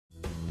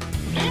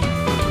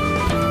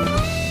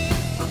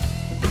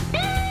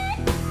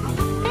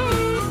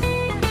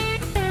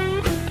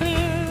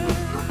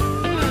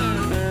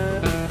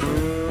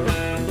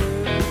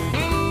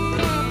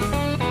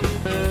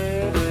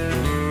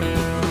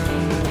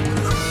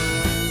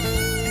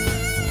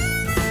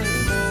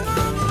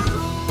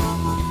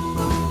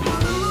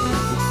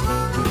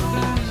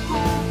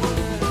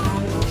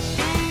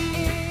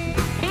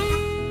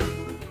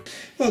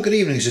Well, good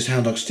evening, this is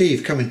Hound Dog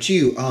Steve coming to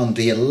you on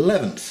the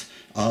 11th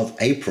of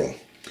April.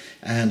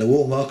 And a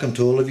warm welcome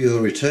to all of you who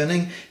are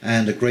returning,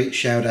 and a great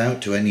shout out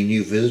to any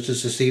new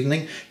visitors this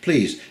evening.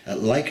 Please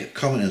like,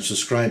 comment and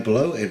subscribe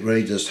below. It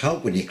really does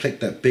help when you click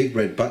that big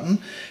red button.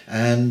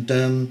 And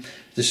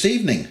this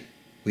evening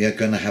we are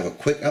going to have a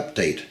quick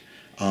update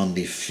on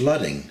the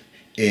flooding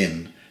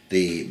in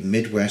the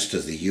Midwest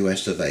of the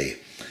US of A.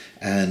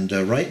 And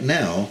right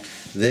now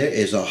there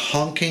is a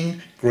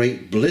honking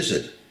great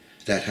blizzard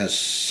that has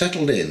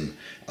settled in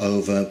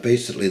over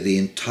basically the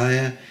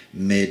entire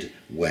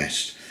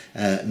Midwest.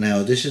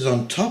 Now this is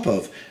on top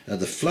of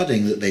the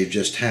flooding that they've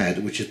just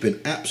had, which has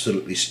been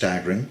absolutely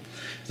staggering.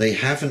 They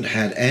haven't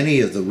had any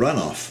of the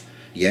runoff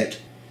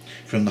yet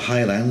from the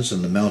highlands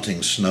and the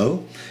melting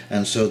snow,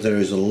 and so there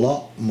is a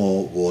lot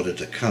more water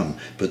to come.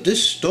 But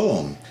this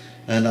storm,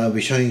 and I'll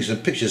be showing you some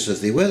pictures of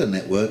the weather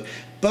network,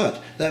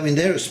 but I mean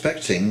they're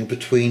expecting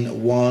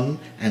between 1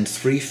 and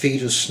 3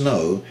 feet of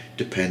snow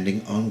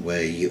depending on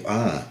where you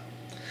are.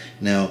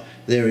 Now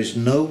there is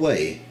no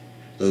way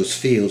those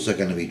fields are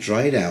going to be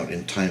dried out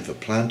in time for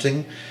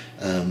planting.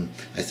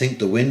 I think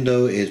the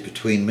window is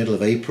between middle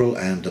of April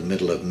and the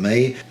middle of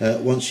May.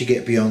 Once you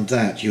get beyond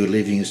that, you're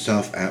leaving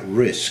yourself at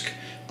risk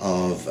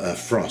of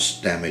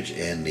frost damage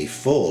in the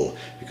fall,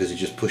 because it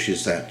just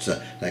pushes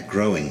that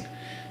growing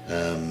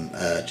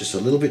just a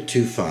little bit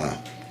too far.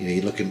 You know,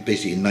 you're looking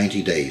basically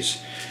 90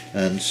 days.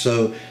 And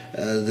so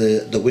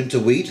the winter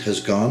wheat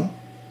has gone.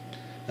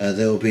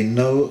 There will be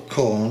no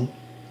corn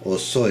or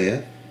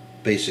soya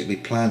basically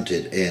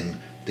planted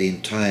in the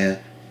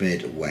entire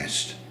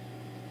Midwest.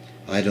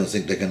 I don't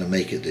think they're going to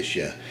make it this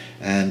year.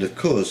 And of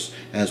course,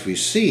 as we've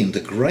seen, the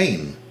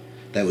grain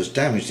that was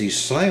damaged, these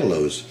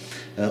silos,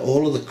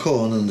 all of the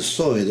corn and the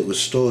soy that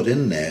was stored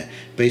in there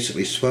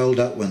basically swelled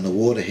up when the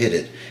water hit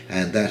it,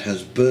 and that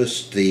has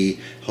burst the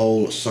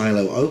whole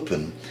silo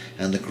open,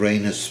 and the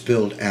grain has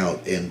spilled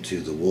out into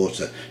the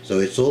water. So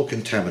it's all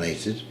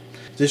contaminated.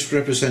 This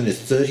represented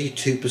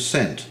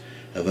 32%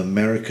 of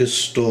America's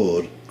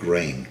stored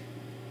grain.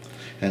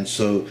 And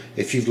so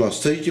if you've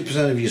lost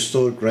 32% of your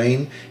stored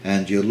grain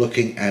and you're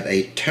looking at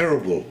a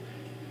terrible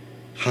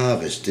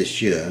harvest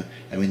this year,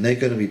 I mean they're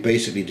going to be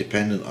basically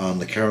dependent on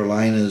the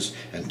Carolinas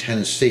and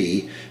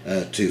Tennessee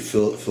to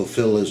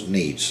fulfill those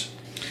needs.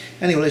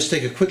 Anyway, let's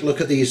take a quick look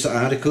at these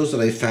articles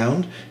that I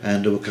found,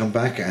 and we'll come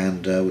back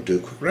and we'll do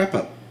a quick wrap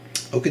up.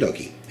 Okie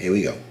dokie, here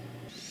we go.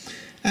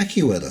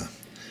 AccuWeather.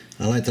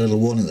 I like the little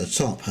warning at the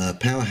top.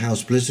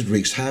 Powerhouse blizzard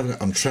wreaks havoc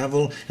on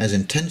travel as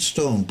intense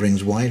storm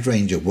brings wide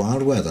range of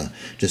wild weather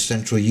to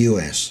central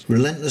US.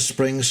 Relentless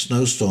spring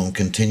snowstorm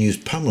continues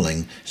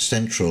pummeling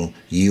central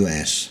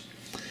US.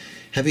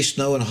 Heavy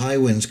snow and high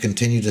winds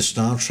continue to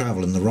snarl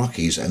travel in the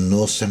Rockies and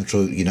north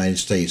central United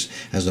States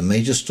as a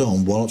major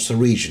storm wallops the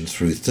region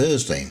through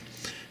Thursday.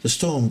 The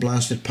storm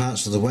blasted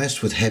parts of the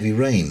west with heavy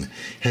rain,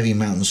 heavy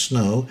mountain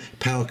snow,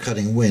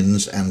 power-cutting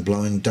winds and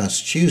blowing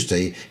dust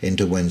Tuesday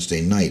into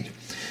Wednesday night.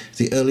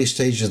 The early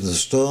stages of the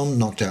storm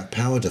knocked out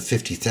power to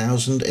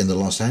 50,000 in the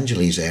Los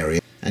Angeles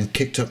area and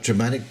kicked up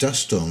dramatic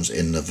dust storms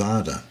in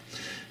Nevada.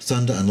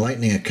 Thunder and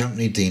lightning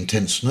accompanied the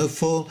intense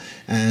snowfall,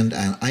 and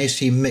an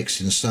icy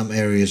mix in some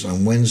areas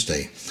on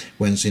Wednesday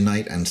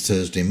night and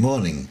Thursday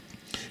morning.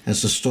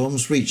 As the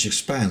storm's reach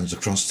expands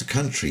across the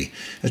country,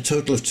 a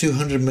total of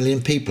 200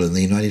 million people in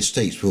the United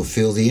States will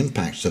feel the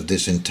impacts of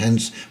this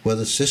intense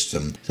weather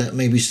system that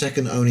may be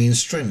second only in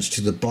strength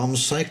to the bomb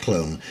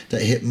cyclone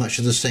that hit much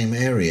of the same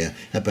area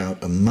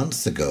about a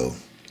month ago.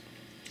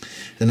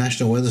 The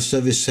National Weather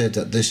Service said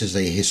that this is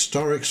a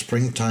historic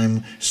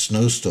springtime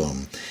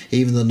snowstorm.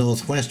 Even the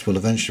Northwest will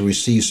eventually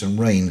receive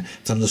some rain,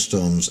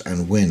 thunderstorms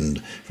and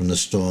wind from the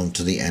storm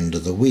to the end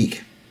of the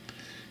week.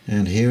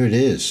 And here it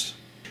is.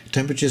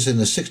 Temperatures in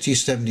the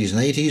 60s, 70s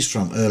and 80s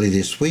from early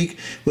this week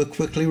were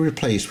quickly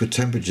replaced with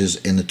temperatures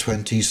in the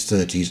 20s,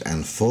 30s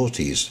and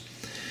 40s.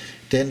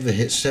 Denver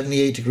hit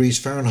 78 degrees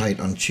Fahrenheit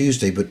on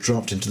Tuesday but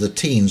dropped into the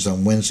teens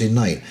on Wednesday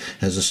night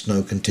as the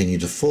snow continued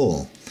to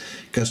fall.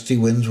 Gusty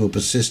winds will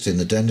persist in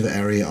the Denver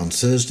area on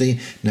Thursday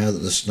now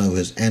that the snow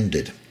has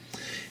ended.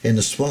 In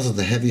the swath of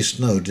the heavy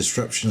snow,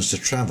 disruptions to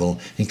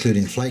travel,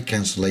 including flight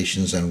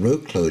cancellations and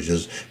road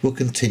closures, will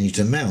continue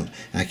to mount,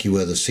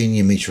 AccuWeather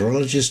senior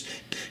meteorologist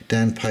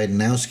Dan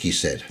Pydanowski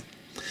said.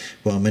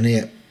 While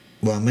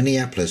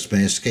Minneapolis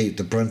may escape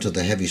the brunt of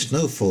the heavy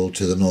snowfall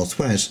to the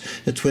northwest,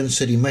 the Twin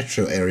City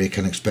metro area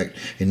can expect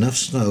enough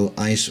snow,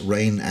 ice,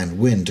 rain and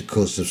wind to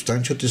cause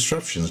substantial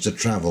disruptions to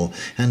travel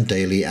and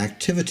daily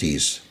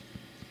activities.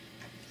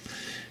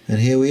 And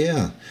here we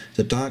are.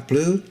 The dark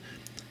blue,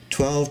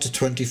 12 to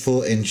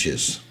 24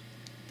 inches.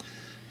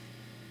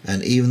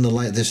 And even the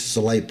light, this is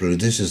the light blue,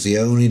 this is the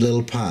only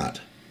little part,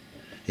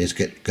 is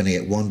going to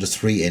get 1 to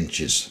 3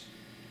 inches.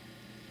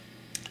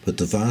 But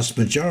the vast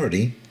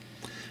majority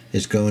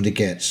is going to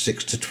get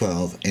 6 to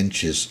 12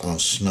 inches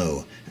of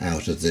snow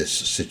out of this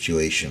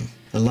situation.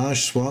 A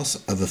large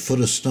swath of a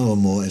foot of snow or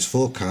more is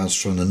forecast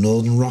from the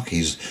northern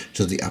Rockies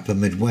to the upper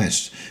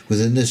Midwest.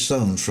 Within this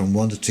zone, from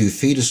 1 to 2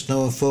 feet of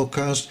snow are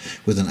forecast,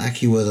 with an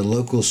AccuWeather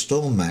local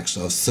storm max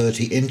of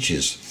 30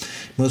 inches.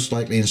 most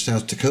likely in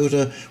South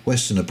Dakota,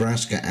 western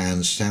Nebraska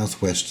and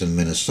southwestern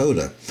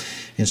Minnesota.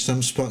 In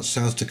some spots,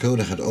 South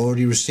Dakota had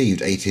already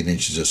received 18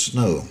 inches of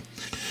snow.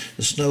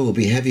 The snow will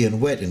be heavy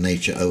and wet in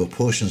nature over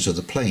portions of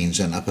the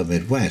plains and upper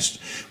Midwest,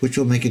 which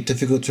will make it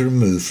difficult to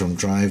remove from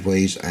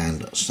driveways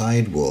and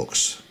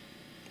sidewalks.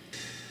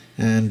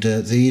 And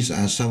these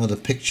are some of the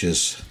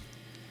pictures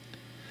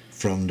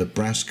from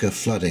Nebraska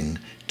flooding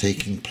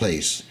taking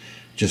place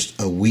just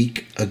a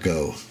week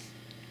ago.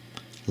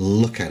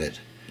 Look at it.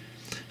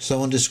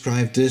 Someone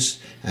described this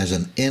as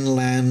an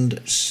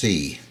inland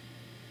sea.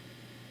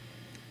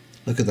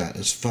 Look at that.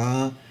 As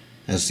far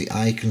as the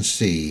eye can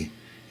see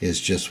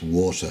is just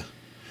water.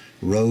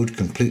 Road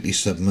completely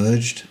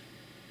submerged.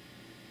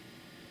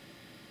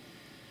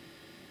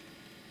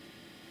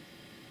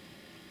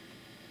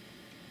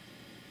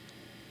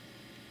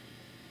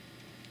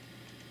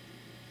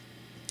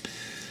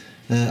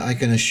 I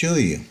can assure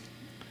you,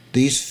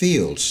 these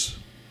fields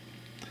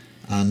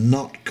are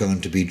not going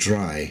to be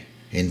dry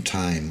in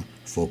time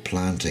for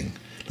planting.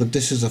 Look,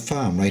 this is a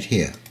farm right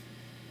here.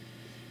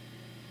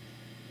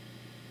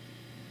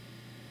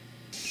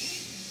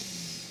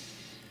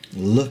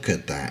 Look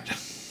at that.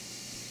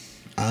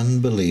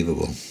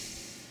 Unbelievable.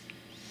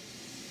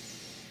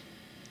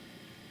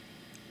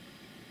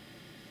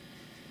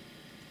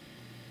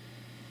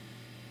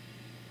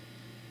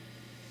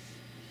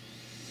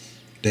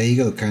 There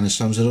you go, kind of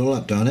sums it all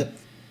up, don't it?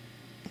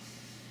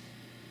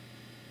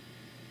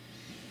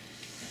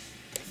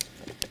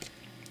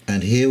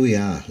 And here we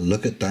are,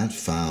 look at that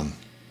farm.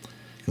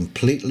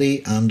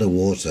 Completely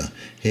underwater.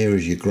 Here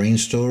is your grain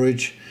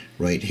storage,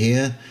 right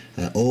here.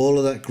 All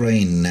of that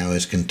grain now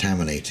is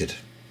contaminated.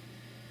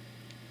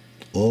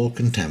 All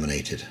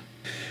contaminated.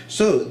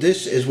 So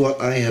this is what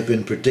I have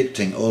been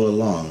predicting all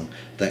along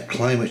that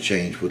climate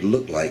change would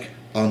look like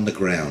on the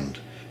ground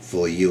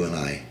for you and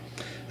I.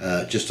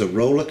 Just a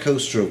roller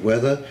coaster of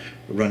weather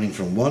running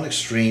from one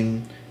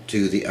extreme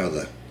to the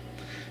other.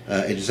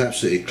 It is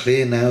absolutely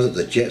clear now that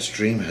the jet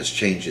stream has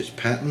changed its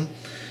pattern.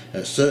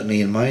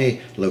 Certainly in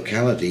my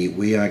locality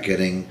we are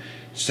getting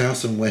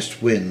south and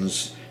west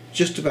winds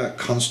just about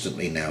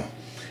constantly now,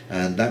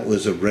 and that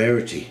was a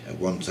rarity at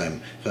one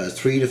time.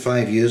 3 to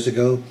 5 years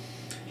ago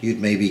you'd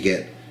maybe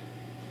get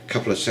a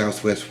couple of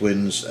southwest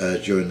winds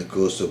during the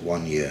course of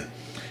 1 year.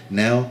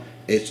 Now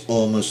it's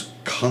almost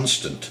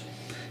constant,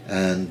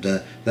 and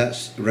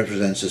that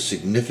represents a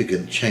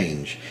significant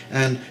change,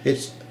 and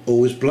it's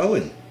always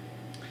blowing.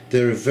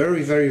 There are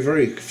very, very,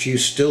 very few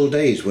still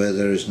days where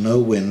there is no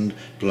wind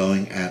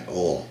blowing at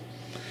all.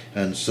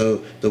 And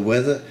so the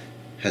weather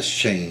has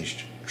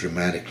changed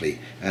dramatically,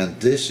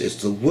 and this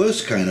is the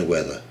worst kind of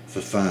weather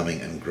for farming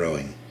and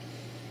growing.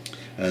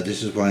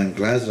 This is why I'm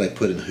glad that I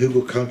put in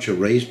hugelkultur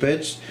raised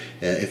beds.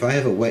 If I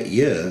have a wet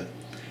year,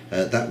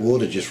 that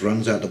water just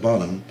runs out the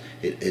bottom.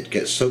 It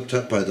gets soaked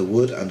up by the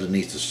wood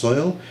underneath the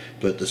soil,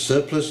 but the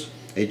surplus,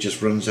 it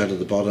just runs out of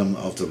the bottom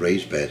of the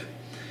raised bed.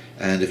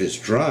 And if it's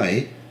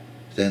dry,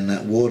 then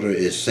that water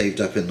is saved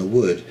up in the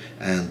wood,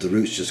 and the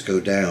roots just go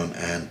down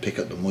and pick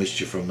up the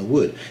moisture from the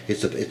wood.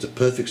 It's a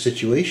perfect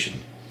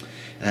situation.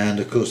 And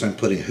of course I'm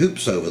putting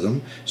hoops over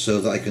them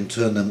so that I can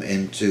turn them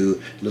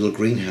into little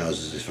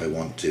greenhouses if I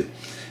want to,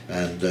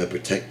 and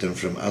protect them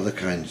from other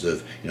kinds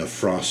of,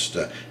 frost,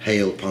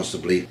 hail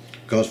possibly,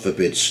 God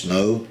forbid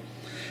snow.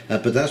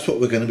 But that's what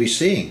we're going to be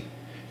seeing.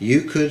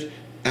 You could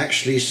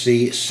actually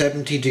see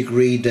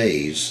 70-degree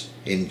days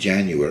in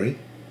January,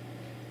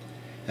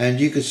 and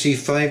you could see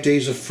 5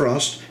 days of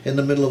frost in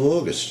the middle of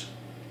August.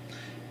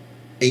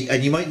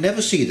 And you might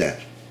never see that.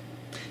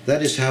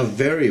 That is how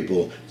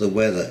variable the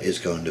weather is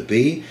going to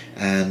be,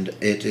 and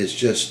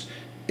it's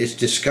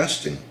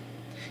disgusting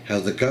how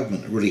the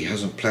government really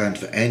hasn't planned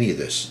for any of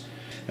this.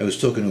 I was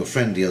talking to a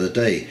friend the other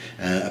day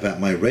about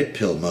my red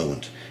pill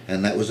moment,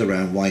 and that was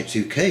around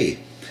Y2K.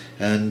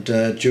 And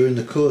during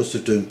the course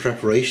of doing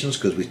preparations,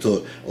 because we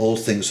thought all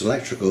things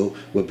electrical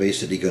were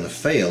basically going to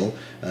fail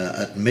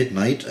at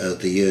midnight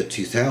of the year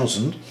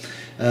 2000,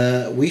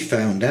 we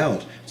found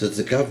out that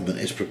the government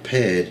is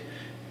prepared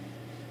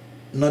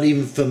not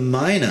even for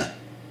minor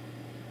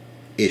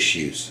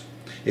issues.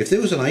 If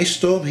there was an ice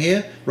storm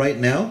here right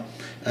now,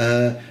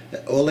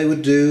 all they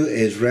would do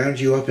is round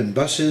you up in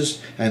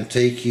buses and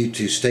take you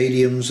to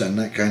stadiums and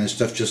that kind of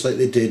stuff, just like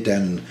they did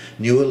down in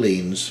New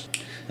Orleans.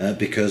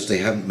 Because they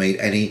haven't made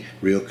any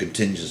real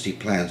contingency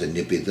plans, and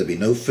there'd be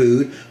no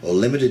food or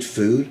limited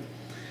food,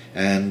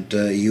 and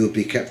you would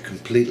be kept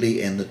completely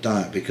in the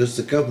dark because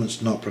the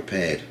government's not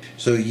prepared.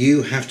 So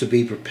you have to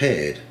be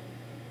prepared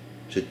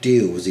to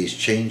deal with these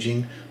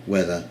changing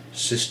weather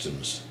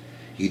systems.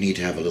 You need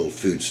to have a little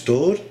food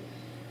stored,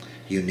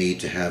 you need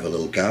to have a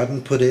little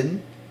garden put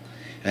in,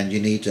 and you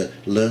need to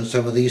learn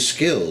some of these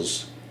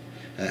skills,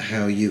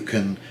 how you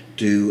can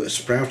do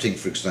sprouting,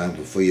 for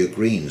example, for your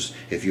greens.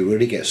 If you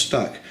really get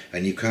stuck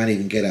and you can't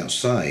even get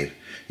outside,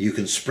 you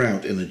can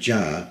sprout in a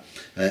jar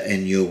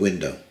in your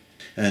window,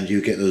 and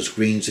you get those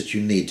greens that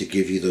you need to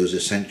give you those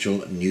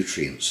essential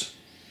nutrients.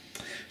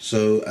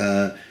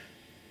 So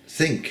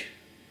think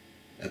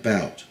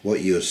about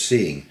what you're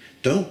seeing.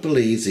 Don't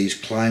believe these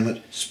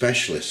climate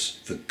specialists.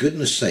 For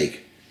goodness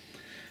sake,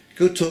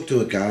 go talk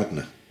to a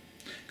gardener.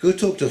 Go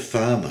talk to a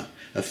farmer.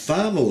 A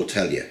farmer will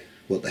tell you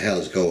what the hell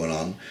is going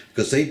on,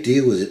 because they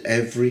deal with it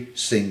every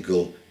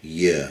single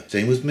year.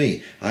 Same with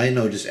me. I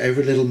notice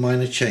every little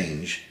minor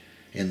change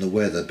in the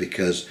weather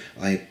because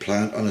I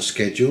plant on a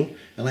schedule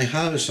and I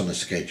harvest on a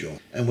schedule.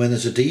 And when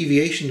there's a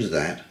deviation to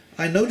that,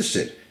 I notice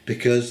it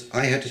because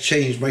I had to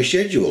change my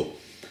schedule.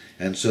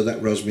 And so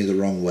that rubs me the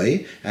wrong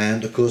way.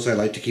 And of course I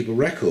like to keep a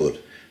record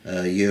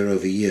year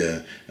over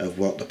year of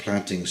what the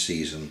planting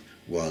season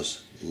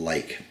was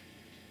like.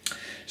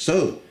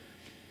 So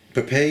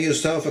prepare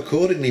yourself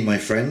accordingly, my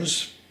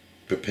friends.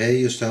 Prepare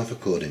yourself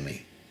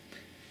accordingly.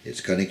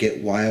 It's going to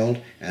get wild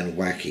and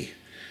wacky.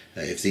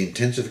 If the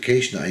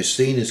intensification I've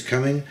seen is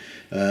coming,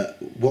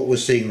 what we're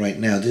seeing right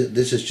now,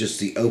 this is just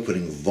the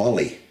opening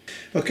volley.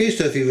 Okay,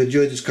 so if you've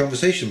enjoyed this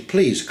conversation,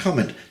 please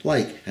comment,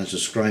 like and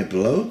subscribe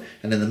below.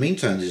 And in the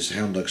meantime, this is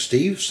Hound Dog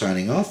Steve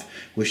signing off,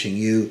 wishing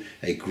you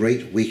a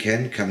great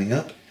weekend coming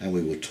up, and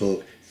we will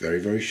talk very,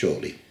 very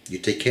shortly. You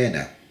take care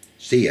now.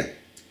 See ya.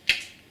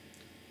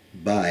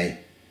 Bye.